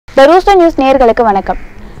Rooster news நேயர்களுக்கு வணக்கம்.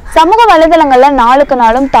 சமூக வலைதளங்கள்ல நாளுக்கு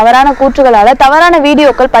நாளும் தவறான கூற்றுகளால தவறான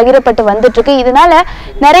வீடியோக்கள் பகிரப்பட்டு வந்துட்டு இருக்கு. இதனால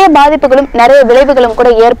நிறைய பாதிப்புகளும் நிறைய விளைவுகளும் கூட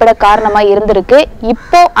ஏற்பட காரணமா இருந்திருக்கு.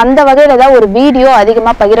 இப்போ அந்த வகையில தான் ஒரு வீடியோ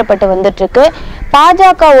அதிகமா பகிரப்பட்டு வந்துட்டு இருக்கு.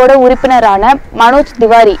 பாஜகவோட உறுப்பினரான மனோஜ்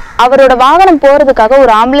திவாரி அவரோட வாகனம் போறதுக்காக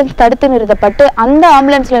ஒரு ஆம்புலன்ஸ் தடுத்து நிறுத்தப்பட்டு அந்த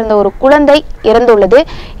ஆம்புலன்ஸ்ல இருந்த ஒரு குழந்தை இறந்துள்ளது.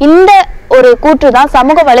 இந்த ஒரு கூற்று தான்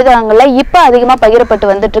சமூக வலைதளங்கள்ல இப்ப அதிகமா பகிரப்பட்டு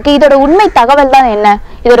வந்துட்டு இருக்கு. இதோட உண்மை தகவல் தான் என்ன,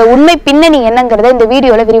 இதோட உண்மை பின்னணி என்னங்கறத இந்த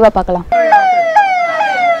வீடியோல விரிவா பார்க்கலாம்.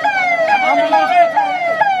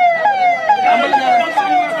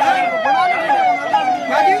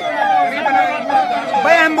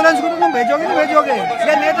 एम्बुलेंस को तो तुम भेजोगे नहीं भेजोगे?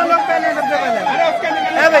 ये नेता लोग पहले सबसे पहले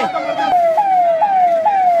है भाई।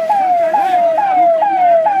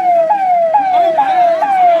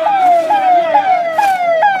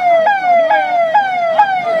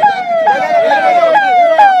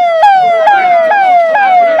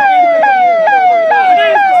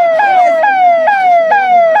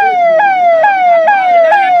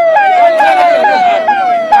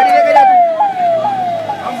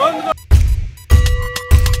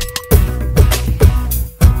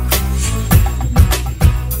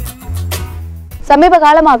 சமீப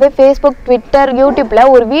காலமாகவே ஃபேஸ்புக், ட்விட்டர், யூடியூப்ல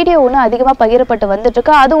ஒரு வீடியோ ஒன்று அதிகமாக பகிரப்பட்டு வந்துட்டு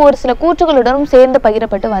இருக்கு. அது ஒரு சில கூற்றுகளுடனும் சேர்ந்து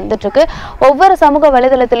பகிரப்பட்டு வந்துட்டு இருக்கு. ஒவ்வொரு சமூக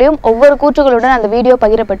வலைதளத்திலையும் ஒவ்வொரு கூற்றுகளுடன் அந்த வீடியோ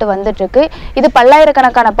பகிரப்பட்டு வந்துட்டு இருக்கு. இது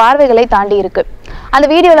பல்லாயிரக்கணக்கான பார்வைகளை தாண்டி இருக்கு. அந்த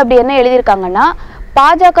வீடியோவில் அப்படி என்ன எழுதியிருக்காங்கன்னா,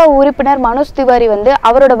 பாஜக உறுப்பினர் மனோஜ் திவாரி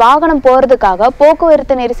அவரோட வாகனம் போறதுக்காக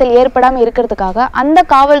போக்குவரத்து நெரிசல் ஏற்படாம இருக்கிறதுக்காக அந்த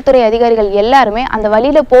காவல்துறை அதிகாரிகள் எல்லாருமே அந்த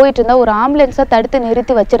வழியில போயிட்டு இருந்த ஒரு ஆம்புலன்ஸை தடுத்து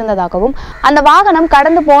நிறுத்தி வச்சிருந்ததாகவும் அந்த வாகனம்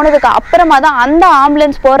கடந்து போனதுக்கு அப்புறமா தான் அந்த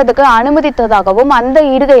ஆம்புலன்ஸ் போறதுக்கு அனுமதித்ததாகவும் அந்த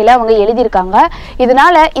இடுகையில அவங்க எழுதியிருக்காங்க.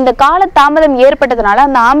 இதனால இந்த கால தாமதம் ஏற்பட்டதுனால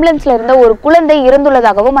அந்த ஆம்புலன்ஸ்ல இருந்த ஒரு குழந்தை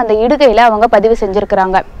இறந்துள்ளதாகவும் அந்த இடுகையில அவங்க பதிவு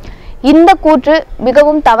செஞ்சிருக்கிறாங்க. இந்த கூற்று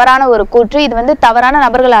மிகவும் தவறான ஒரு கூற்று. இது தவறான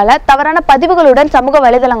நபர்களால தவறான பதிவுகளுடன் சமூக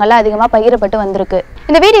வலைதளங்கள்ல அதிகமா பகிரப்பட்டு வந்திருக்கு.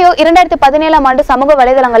 இந்த வீடியோ 2017ஆம் ஆண்டு சமூக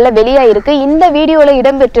வலைதளங்கள்ல வெளியாயிருக்கு. இந்த வீடியோல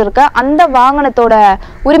இடம்பெற்றிருக்க அந்த வாகனத்தோட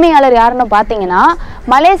உரிமையாளர் யாருன்னு பாத்தீங்கன்னா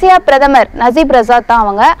மலேசியா பிரதமர் நஜீப் ரசாக்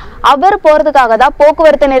தான். அவர் போறதுக்காக தான்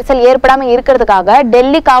போக்குவரத்து நெரிசல் ஏற்படாம இருக்கிறதுக்காக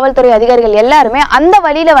டெல்லி காவல்துறை அதிகாரிகள் எல்லாருமே அந்த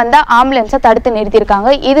வழியில வந்த ஆம்புலன்ஸை தடுத்து நிறுத்தியிருக்காங்க.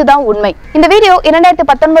 இதுதான் உண்மை. இந்த வீடியோ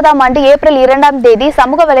 2019ஆம் ஆண்டு ஏப்ரல் 2ஆம் தேதி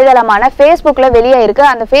சமூக வலைதளம் Facebookல வெளியாயிருக்கு.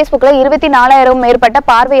 அந்த Facebookல 24,000 மேற்பட்ட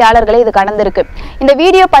பார்வையாளர்களை இது கடந்திருக்கு. இந்த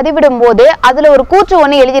வீடியோ பதிவிடும் போது அதுல ஒரு கூற்று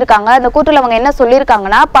ஒண்ணு எழுதியிருக்காங்க. அந்த கூற்றுல அவங்க என்ன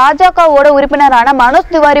சொல்லியிருக்காங்கன்னா, பாஜகவோட உறுப்பினரான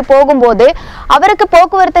மனோஜ் திவாரி போகும்போது அவருக்கு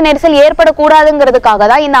போக்குவரத்து நெரிசல் ஏற்படக்கூடாதுங்கிறதுக்காக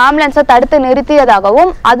தான் இந்த ஆம்புலன்ஸை தடுத்து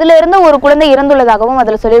நிறுத்தியதாகவும் அதுல இருந்து ஒரு குழந்தை இறந்துள்ளதாகவும்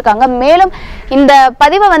அதுல சொல்லியிருக்காங்க. மேலும் இந்த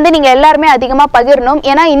பதிவை நீங்க எல்லாருமே அதிகமா பகிரணும்.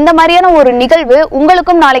 ஏன்னா இந்த மாதிரியான ஒரு நிகழ்வு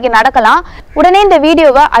உங்களுக்கும் நாளைக்கு நடக்கலாம். உடனே இந்த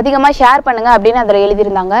வீடியோவை அதிகமா ஷேர் பண்ணுங்க அப்படின்னு அதுல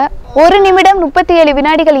எழுதியிருந்தாங்க. 1 நிமிடம் 37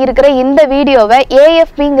 வினாடிகள் இருக்கிற இந்த வீடியோவை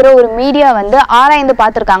AFPங்கிற ஒரு மீடியா ஆராய்ந்து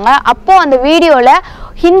பார்த்திருக்காங்க. அப்போ அந்த வீடியோல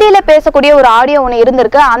ஹிந்தியில பேசக்கூடிய ஒரு ஆடியோ ஒன்று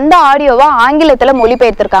இருந்திருக்கு. அந்த ஆடியோவை ஆங்கிலத்துல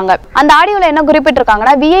மொழிபெயர்த்திருக்காங்க. அந்த ஆடியோல என்ன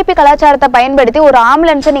குறிப்பிட்டிருக்காங்கன்னா, VIP கலாச்சாரத்தை பயன்படுத்தி ஒரு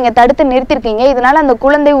ஆம்புலன்ஸை நீங்க தடுத்து நிறுத்திருக்கீங்க. இதனால அந்த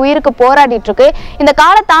குழந்தை உயிருக்கு போராடிட்டு இருக்கு. இந்த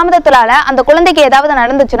கால தாமதத்தினால அந்த குழந்தைக்கு ஏதாவது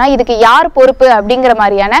நடந்துச்சுன்னா இதுக்கு யார் பொறுப்பு அப்படிங்கிற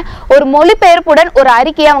மாதிரியான ஒரு மொழிபெயர்ப்புடன் ஒரு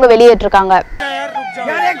அறிக்கையை அவங்க வெளியேற்றிருக்காங்க.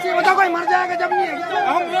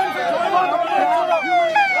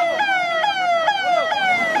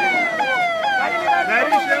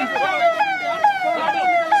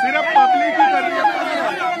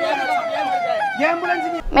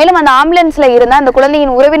 மேலும் அந்த ஆம்புலன்ஸ்ல இருந்த அந்த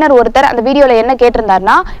குழந்தையின் உறவினர் ஒருத்தர் அந்த வீடியோல என்ன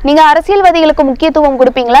கேட்டிருந்தாருன்னா, நீங்க அரசியல்வாதிகளுக்கு முக்கியத்துவம்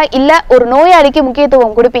கொடுப்பீங்களா இல்ல ஒரு நோயாளிக்கு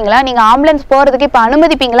முக்கியத்துவம் கொடுப்பீங்களா, நீங்க ஆம்புலன்ஸ் போறதுக்கு இப்ப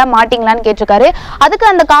அனுமதிப்பீங்களா மாட்டீங்களான்னு கேட்டிருக்காரு. அதுக்கு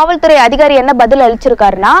அந்த காவல்துறை அதிகாரி என்ன பதில்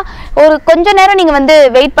அளிச்சிருக்காருன்னா, ஒரு கொஞ்ச நேரம் நீங்க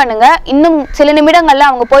வெயிட் பண்ணுங்க, இன்னும் சில நிமிடங்கள்ல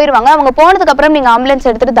அவங்க போயிருவாங்க, அவங்க போனதுக்கு அப்புறம் நீங்க ஆம்புலன்ஸ்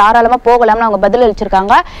எடுத்துட்டு தாராளமா போகலாம்னு அவங்க பதில்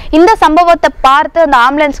அளிச்சிருக்காங்க. இந்த சம்பவத்தை பார்த்து அந்த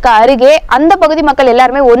ஆம்புலன்ஸ்க்கு அருகே அந்த பகுதி மக்கள்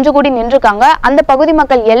எல்லாருமே ஒன்று கூடி நின்றுருக்காங்க. அந்த பகுதி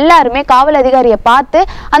மக்கள் எல்லாருமே காவல் அதிகாரியை பார்த்து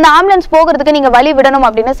அந்த ஆம்புலன்ஸ் போகிறதுக்கு நீங்க வழி விடணும்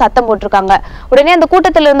அப்படின்னு சத்தம் போட்டிருக்காங்க. உடனே அந்த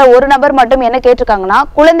கூட்டத்தில் இருந்த ஒரு நபர் மட்டும் என்ன கேட்டிருக்காங்கன்னா,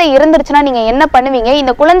 குழந்தை இறந்துருச்சுன்னா நீங்க என்ன பண்ணுவீங்க,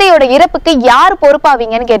 இந்த குழந்தையோட இறப்புக்கு யார்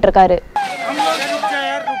பொறுப்பாவீங்கன்னு கேட்டிருக்காரு.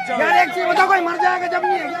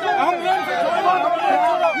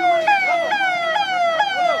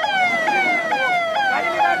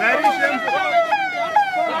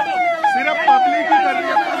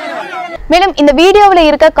 மேலும் இந்த வீடியோவில்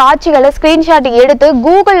இருக்க காட்சிகளை ஸ்கிரீன்ஷாட் எடுத்து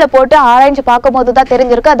கூகுள்ல போட்டு ஆராய்ச்சி பார்க்கும்போது தான்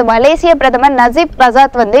தெரிஞ்சிருக்கு அது மலேசிய பிரதமர் நஜீப்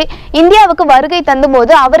ரசாத் வந்து இந்தியாவுக்கு வருகை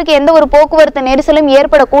தந்தபோது அவருக்கு எந்த ஒரு போக்குவரத்து நெரிசலும்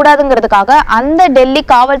ஏற்படக்கூடாதுங்கிறதுக்காக அந்த டெல்லி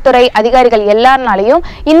காவல்துறை அதிகாரிகள் எல்லாருனாலையும்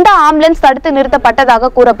இந்த ஆம்புலன்ஸ் தடுத்து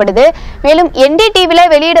நிறுத்தப்பட்டதாக கூறப்படுது. மேலும் NDTVல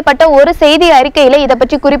வெளியிடப்பட்ட ஒரு செய்தி அறிக்கையில இதை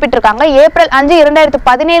பற்றி குறிப்பிட்டிருக்காங்க. ஏப்ரல் 5,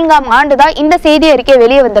 2017 ஆண்டு தான் இந்த செய்தி அறிக்கை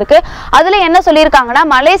வெளியே வந்திருக்கு. அதுல என்ன சொல்லியிருக்காங்கன்னா,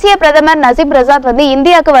 மலேசிய பிரதமர் நஜீப் ரசாத் வந்து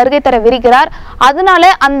இந்தியாவுக்கு வருகை தர அதனால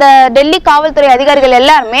அந்த டெல்லி காவல்துறை அதிகாரிகள்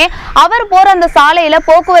எல்லாருமே அவர் போற அந்த சாலையில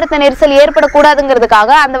போக்குவரத்து நெரிசல் ஏற்படக்கூடாதுங்கிறதுக்காக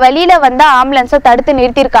அந்த வழியில வந்த ஆம்புலன்ஸை தடுத்து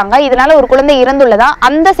நிறுத்தியிருக்காங்க. இதனால ஒரு குழந்தை இறந்துள்ளதா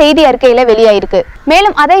அந்த செய்தி அறிக்கையில வெளியாயிருக்கு.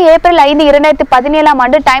 மேலும் அதே ஏப்ரல் 5, 2017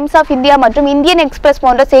 ஆண்டு டைம்ஸ் ஆஃப் இந்தியா மற்றும் இந்தியன் எக்ஸ்பிரஸ்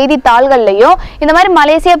போன்ற செய்தித்தாள்கள்லையும் இந்த மாதிரி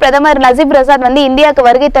மலேசிய பிரதமர் நஜீப் ரசாத் வந்து இந்தியாவுக்கு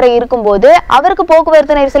வருகை தர இருக்கும் போது அவருக்கு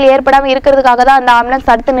போக்குவரத்து நெரிசல் ஏற்படாமல் இருக்கிறதுக்காக தான் அந்த ஆம்புலன்ஸ்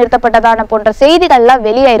தடுத்து நிறுத்தப்பட்டதான போன்ற செய்திகள்லாம்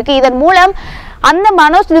வெளியாயிருக்கு. இதன் மூலம் அந்த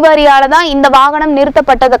மனோஜ் திவாரியால தான் இந்த வாகனம்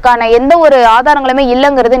நிறுத்தப்பட்டதுக்கான எந்த ஒரு ஆதாரங்களுமே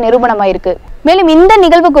இல்லைங்கிறது நிரூபணமாயிருக்கு. மேலும் இந்த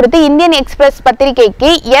நிகழ்வு குறித்து இந்தியன் எக்ஸ்பிரஸ் பத்திரிகைக்கு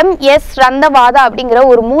MS ரந்தவாதா அப்படிங்கிற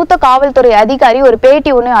ஒரு மூத்த காவல்துறை அதிகாரி ஒரு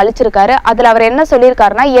பேட்டி ஒன்று அளிச்சிருக்காரு. அதுல அவர் என்ன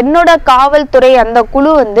சொல்லியிருக்காருன்னா, என்னோட காவல்துறை அந்த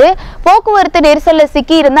குழு வந்து போக்குவரத்து நெரிசல்ல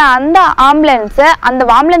சிக்கி இருந்த அந்த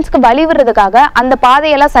ஆம்புலன்ஸ்க்கு வழி விடுறதுக்காக அந்த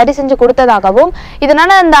பாதையெல்லாம் சரி செஞ்சு கொடுத்ததாகவும்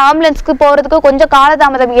இதனால அந்த ஆம்புலன்ஸ்க்கு போறதுக்கு கொஞ்சம்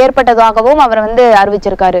காலதாமதம் ஏற்பட்டதாகவும் அவர் வந்து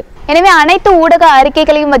அறிவிச்சிருக்காரு. எனவே அனைத்து ஊடக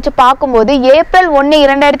அறிக்கைகளையும் வச்சு பார்க்கும்போது ஏப்ரல் 1,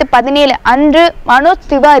 2017 அன்று மனோஜ்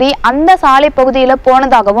திவாரி அந்த சாலை பகுதியில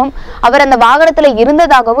போனதாகவும் அவர் அந்த வாகனத்துல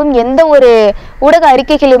இருந்ததாகவும் எந்த ஒரு ஊடக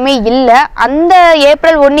அறிக்கைகளுமே இல்லை. அந்த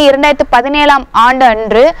ஏப்ரல் 1, 2017 ஆண்டு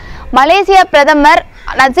அன்று மலேசிய பிரதமர்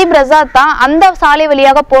நஜீப் ரசாத் தான் அந்த சாலை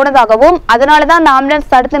வழியாக போனதாகவும் அதனாலதான் அந்த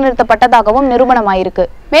ஆம்புலன்ஸ் தடுத்து நிறுத்தப்பட்டதாகவும் நிரூபணமாயிருக்கு.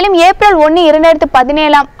 மேலும் ஏப்ரல் 1,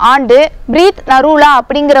 2017 ஆண்டு பிரீத் நரூலா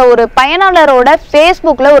அப்படிங்கிற ஒரு பயனாளரோட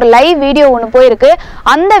ஃபேஸ்புக்ல ஒரு லைவ் வீடியோ ஒன்று போயிருக்கு.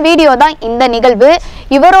 அந்த வீடியோ தான் இந்த நிகழ்வு.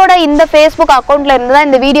 இவரோட இந்த ஃபேஸ்புக் அக்கௌண்ட்ல இருந்து தான்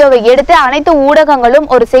இந்த வீடியோவை எடுத்து அனைத்து ஊடகங்களும்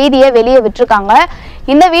ஒரு செய்தியை வெளியே விட்டுருக்காங்க.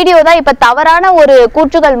 இந்த வீடியோ தான் இப்ப தவறான ஒரு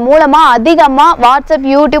கூற்றுகள் மூலமா அதிகமா வாட்ஸ்அப்,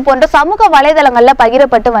 யூடியூப் போன்ற சமூக வலைதளங்கள்ல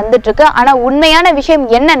பகிரப்பட்டு வந்துட்டு இருக்கு. ஆனா உண்மையான விஷயம்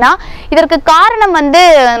என்னன்னா, இதற்கு காரணம் வந்து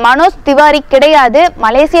மனோஜ் திவாரி கிடையாது.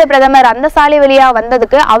 மலேசிய பிரதமர் அந்த சாலை வழியா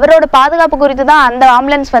வந்ததுக்கு அவரோட பாதுகாப்பு குறித்து தான் அந்த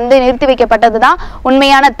ஆம்புலன்ஸ் வந்து நிறுத்தி வைக்கப்பட்டதுதான்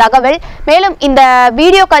உண்மையான தகவல். மேலும் இந்த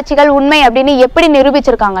வீடியோ காட்சிகள் உண்மை அப்படின்னு எப்படி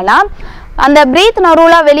நிரூபிச்சிருக்காங்கன்னா, அந்த பிரீத்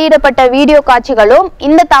நரூலா வெளியிடப்பட்ட வீடியோ காட்சிகளும்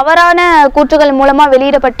இந்த தவறான கூற்றுகள் மூலமா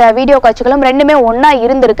வெளியிடப்பட்ட வீடியோ காட்சிகளும் ரெண்டுமே ஒன்னா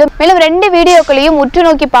இருந்திருக்கு. மேலும் 2 வீடியோக்களையும் உற்று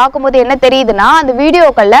நோக்கி பார்க்கும்போது என்ன தெரியுதுன்னா, அந்த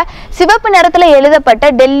வீடியோக்கள்ல சிவப்பு நிறத்துல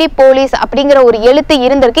எழுதப்பட்ட டெல்லி போலீஸ் அப்படிங்கிற ஒரு எழுத்து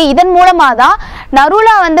இருந்திருக்கு. இதன் மூலமா தான்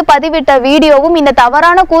நரூலா வந்து பதிவிட்ட வீடியோவும் இந்த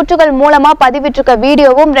தவறான கூற்றுகள் மூலமா பதிவிட்டிருக்க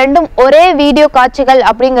வீடியோவும் ரெண்டும் ஒரே வீடியோ காட்சிகள்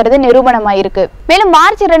அப்படிங்கிறது நிரூபணமாயிருக்கு. மேலும்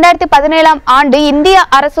மார்ச் 2017 ஆண்டு இந்திய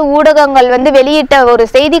அரசு ஊடகங்கள் வந்து வெளியிட்ட ஒரு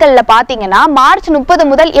செய்திகள்ல பாத்தீங்கன்னா, மார்ச் 30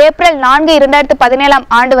 முதல் ஏப்ரல் 4, 2017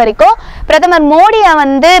 ஆண்டு வரைக்கும் பிரதமர் மோடியை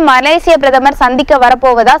வந்து மலேசிய பிரதமர் சந்திக்க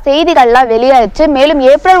வரப்போவதா செய்திகள்லாம் வெளியாச்சு. மேலும்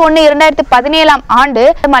ஏப்ரல் 1, 2017 ஆண்டு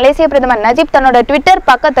மலேசிய பிரதமர் நஜீப் தன்னோட ட்விட்டர்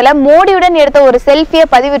பக்கத்துல மோடியுடன் எடுத்த ஒரு செல்ஃபியை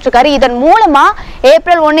பதிவிட்டிருக்காரு. இதன் மூலமா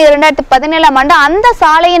ஏப்ரல் 1, 2017 ஆண்டு அந்த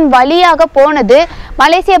சாலையின் வழியாக போனது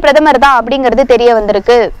மலேசிய பிரதமர் தான் அப்படிங்கிறது தெரிய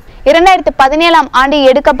வந்திருக்கு. 2017 ஆண்டு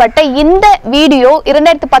எடுக்கப்பட்ட இந்த வீடியோ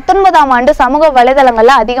 2019 ஆண்டு சமூக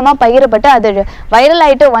வலைதளங்கள்ல அதிகமா பகிரப்பட்டு அது வைரல்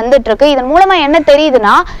ஆயிட்டு வந்துட்டு இருக்கு. இதன் மூலமா என்ன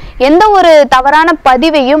தெரியுதுன்னா, எந்த ஒரு தவறான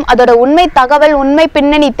பதிவையும் அதோட உண்மை தகவல், உண்மை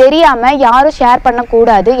பின்னணி தெரியாம யாரும் ஷேர்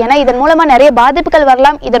பண்ணக்கூடாது. ஏன்னா இதன் மூலமா நிறைய பாதிப்புகள்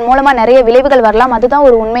வரலாம், இதன் மூலமா நிறைய விளைவுகள் வரலாம். அதுதான்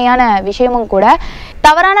ஒரு உண்மையான விஷயமும் கூட.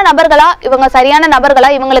 தவறான நபர்களா இவங்க சரியான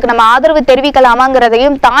நபர்களா, இவங்களுக்கு நம்ம ஆதரவு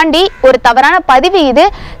தெரிவிக்கலாமாங்கிறதையும் தாண்டி ஒரு தவறான பதிவு இது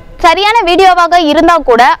சரியான வீடியோவாக இருந்தா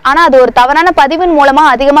கூட ஆனா அது ஒரு தவறான பதிவின் மூலமா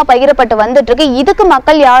அதிகமா பகிரப்பட்டு வந்துட்டு இருக்கு. இதுக்கு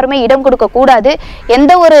மக்கள் யாருமே இடம் கொடுக்க கூடாது.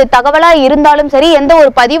 எந்த ஒரு தகவலா இருந்தாலும் சரி, எந்த ஒரு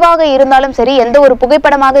பதிவாக இருந்தாலும் சரி, எந்த ஒரு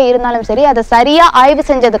புகைப்படமாக இருந்தாலும் சரி, அதை சரியா ஆய்வு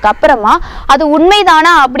செஞ்சதுக்கு அப்புறமா அது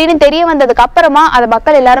உண்மைதானா அப்படின்னு தெரிய வந்ததுக்கு அப்புறமா அதை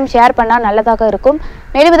மக்கள் எல்லாரும் ஷேர் பண்ணா நல்லதாக இருக்கும்.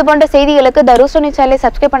 மேலும் இது போன்ற செய்திகளுக்கு த ரூஸ்டர் நியூஸ் சேனலை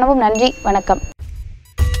சப்ஸ்கிரைப் பண்ணவும். நன்றி, வணக்கம்.